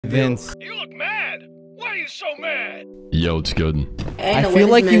Vince. You look mad. Why are you so mad? Yo, it's good. I feel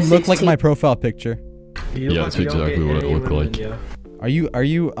like you look like my profile picture. Yeah, that's exactly what I look like. Are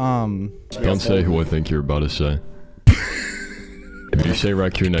you, Don't say who I think you're about to say. If you say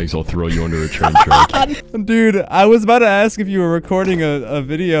raccoon eggs, I'll throw you under a train track. Dude, I was about to ask if you were recording a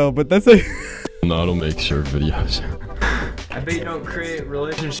video, but that's a... No, I don't make surf videos. I bet you don't create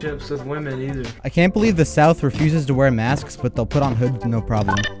relationships with women either. I can't believe the South refuses to wear masks, but they'll put on hoods no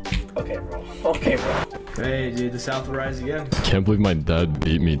problem. Okay, bro. Okay, bro. Hey, dude, the South will rise again. Can't believe my dad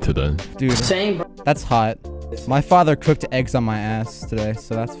beat me today. Dude, Same, bro. that's hot. My father cooked eggs on my ass today,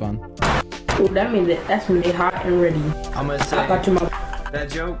 so that's fun. Ooh, that means that's when they hot and ready. I'm gonna say I got you, my... that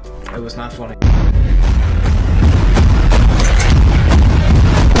joke, it was not funny.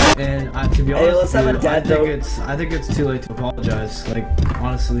 And to be honest, Hey, let's have a dad joke. I think it's too late to apologize. Like,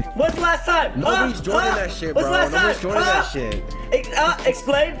 honestly. What's the last time? Nobody's joining that shit, bro. What's the last Nobody's time? joining that shit.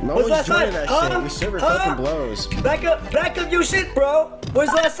 Explain. No What's the one's last time? joining that shit. We serve fucking blows. Back up your shit, bro. Where's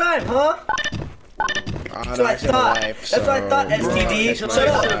the last time, huh? That's what I thought. That's what I thought, STD. Shut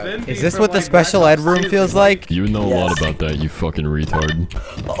up. Is this what the special ed room feels like? You know a lot about that, you fucking retard.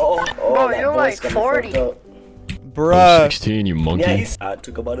 Bro, you're like 40. Bruh. I'm 16, you monkey. Yeah, I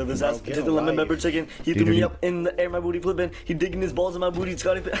took a bite of his ass. He took the lemon pepper chicken. He threw me up in the air, my booty flipping. He digging his balls in my booty,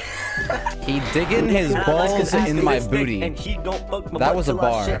 Scotty. He digging his balls in my booty. And he don't fuck my That butt was a till I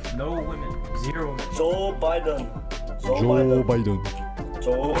bar. shit. No women. 0 women. Joe Biden. Joe Biden.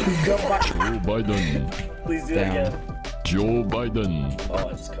 Joe Biden. Please do Damn. that again. Joe Biden. Oh,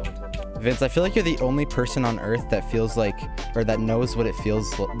 I just come. Vince, I feel like you're the only person on earth that feels like, or that knows what it feels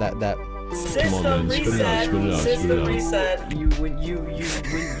that. Come on, man, spit it out, spit it out, spit it out. Reset. When you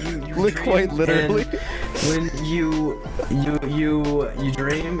Like quite literally. When you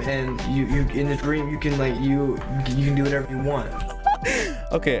dream and you in the dream you can like you can do whatever you want.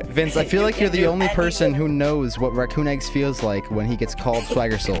 Okay, Vince, I feel like you're the only person who knows what Raccoon Eggs feels like when he gets called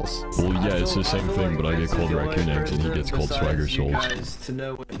Swagger Souls. Well, yeah, it's the same thing, but I get called raccoon eggs and he gets called swagger souls. Guys to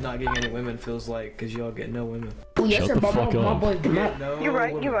know what not getting any women feels like, because y'all get no women. Ooh, yes, Shut sir, the my fuck up. boys do not. No You're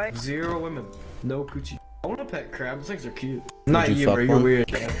right, women. you're right. 0 women. No coochie. I want a pet crab. Those things are cute. Would Not you you, fuck bro. You're one?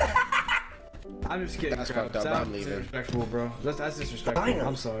 weird. I'm just kidding. That's crab. fucked up. I'm That's leaving. disrespectful, bro. That's disrespectful.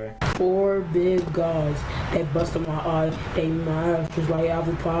 I'm sorry. 4 big guys that busted my eye. They mad just like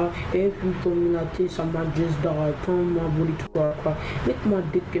apple pie. If you feel me like this, I might just die. Turn my booty to a cry. Lick my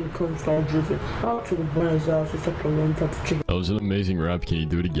dick and come start dripping. Out to the brand's house. It's like a lemon pepper chicken. That was an amazing rap. Can you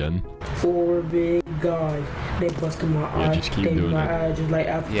do it again? 4 big guys, they busted my eye. just keep They doing my it. eye just like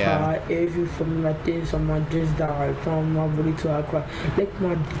apple pie. If you feel me like this, I might just die. From my booty to I cry. Lick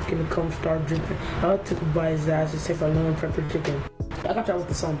my dick and come start dripping. I took a bite his ass and say for lemon pepper chicken. I got y'all with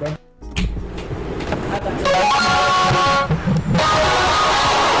the song, bro. I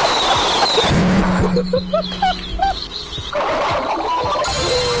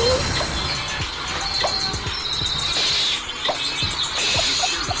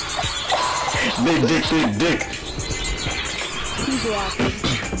Big dick, big dick.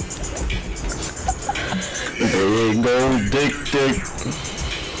 Big old dick, dick.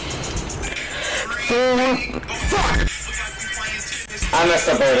 I messed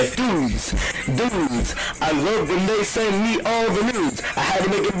up already. Dudes, I love when they send me all the news. I had to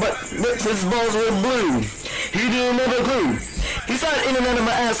make it, but his balls were blue. He didn't have a clue. He started in and out of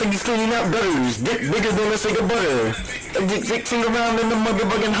my ass like he's cleaning out gutters. Dick bigger than a stick of butter. Dick sing around in the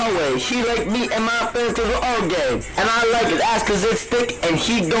motherfucking hallway. He like me and my friends cause we're all gay. And I like his ass cause it's thick. And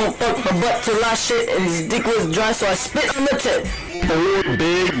he don't fuck my butt till I shit. And his dick was dry so I spit on the tip. 4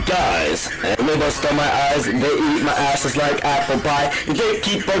 big guys. And they bust on my eyes. They eat my ass just like apple pie. If they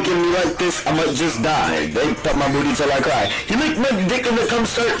keep fucking me like this, I might just die. They fuck my booty till I cry. He licked my dick and the cum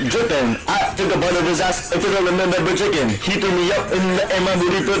start dripping. I took a bite of his ass and put on the member chicken. He threw me up in the air, my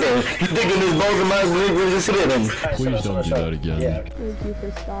booty flipping. He digging his balls and my booty was just slipping. Please don't do that again. Yeah. Thank you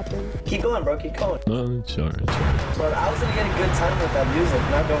for stopping. Keep going, bro. Keep going. No, it's alright, it's alright. But I was gonna get a good time with that music.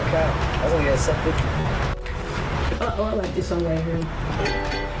 Not gonna count. I was gonna get something. Oh, I like this song right here.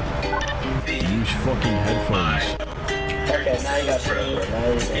 Use fucking headphones. Okay, now you got shit. Now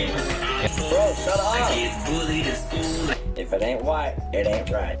you Bro, shut up. If it ain't white, it ain't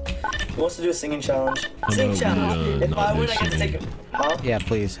right. Who wants to do a singing challenge? Sing challenge. If I win, I get to take it. Huh? Yeah,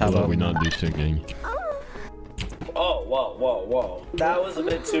 please. How How about about we not do singing? Oh, whoa. That was a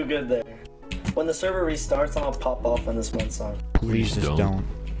bit too good there. When the server restarts, I'm gonna pop off on this one song. Please just don't.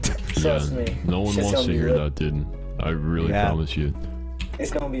 Trust me. No one Shit's wants gonna to be hear lit. that, dude. I really Yeah. promise you.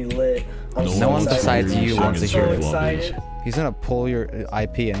 It's gonna be lit. No one besides you wants to hear so it. excited. He's gonna pull your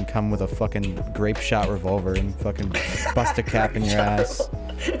IP and come with a fucking grape shot revolver and fucking bust a cap in your ass.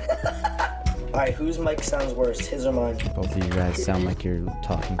 Alright, whose mic sounds worse, his or mine? Both of you guys sound like you're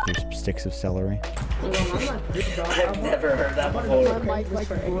talking through sticks of celery. I've never heard that before. My mic like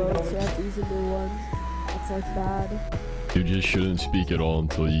broke, so I have to use a new one. It's like bad. You just shouldn't speak at all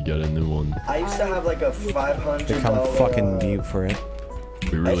until you get a new one. I used to have like a $500. Become fucking mute for it.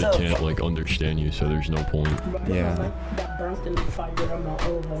 We really can't like understand you, so there's no point. Yeah. That burnt in the fire on my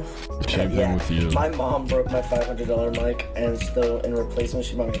elbows. Same thing with you. My mom broke my $500 mic, and so in replacement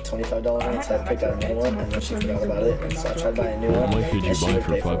she bought me a $25 mic, so I picked out a new one, and then she forgot about it, and so I tried buying a new one. What mic did you buy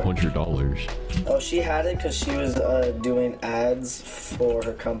for $500? Oh, she had it because she was doing ads for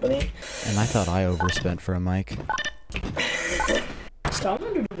her company. And I thought I overspent for a mic. So I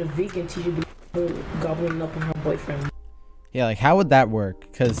wonder if the vegan teacher be gobbling up on her boyfriend. Yeah, like how would that work?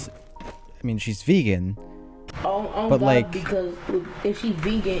 Because, I mean, she's vegan. Oh, but God, like, because if she's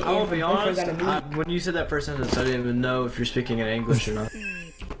vegan, I'll and be her boyfriend honest, got a meat. when you said that person, I didn't even know if you're speaking in English or not.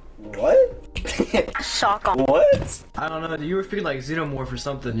 What? Shock on. What? I don't know, you were speaking like xenomorph or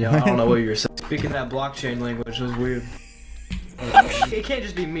something, yeah, I don't know what you were saying. Speaking that blockchain language was weird. It can't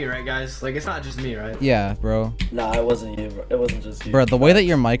just be me, right, guys? Like, it's not just me, right? Yeah, bro. Nah, it wasn't you. It wasn't just you. Bro, the way that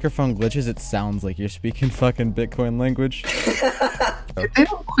your microphone glitches, it sounds like you're speaking fucking Bitcoin language. If they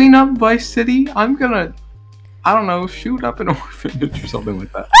don't clean up Vice City, I'm gonna, I don't know, shoot up an orphanage or something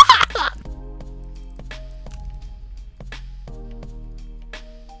like that.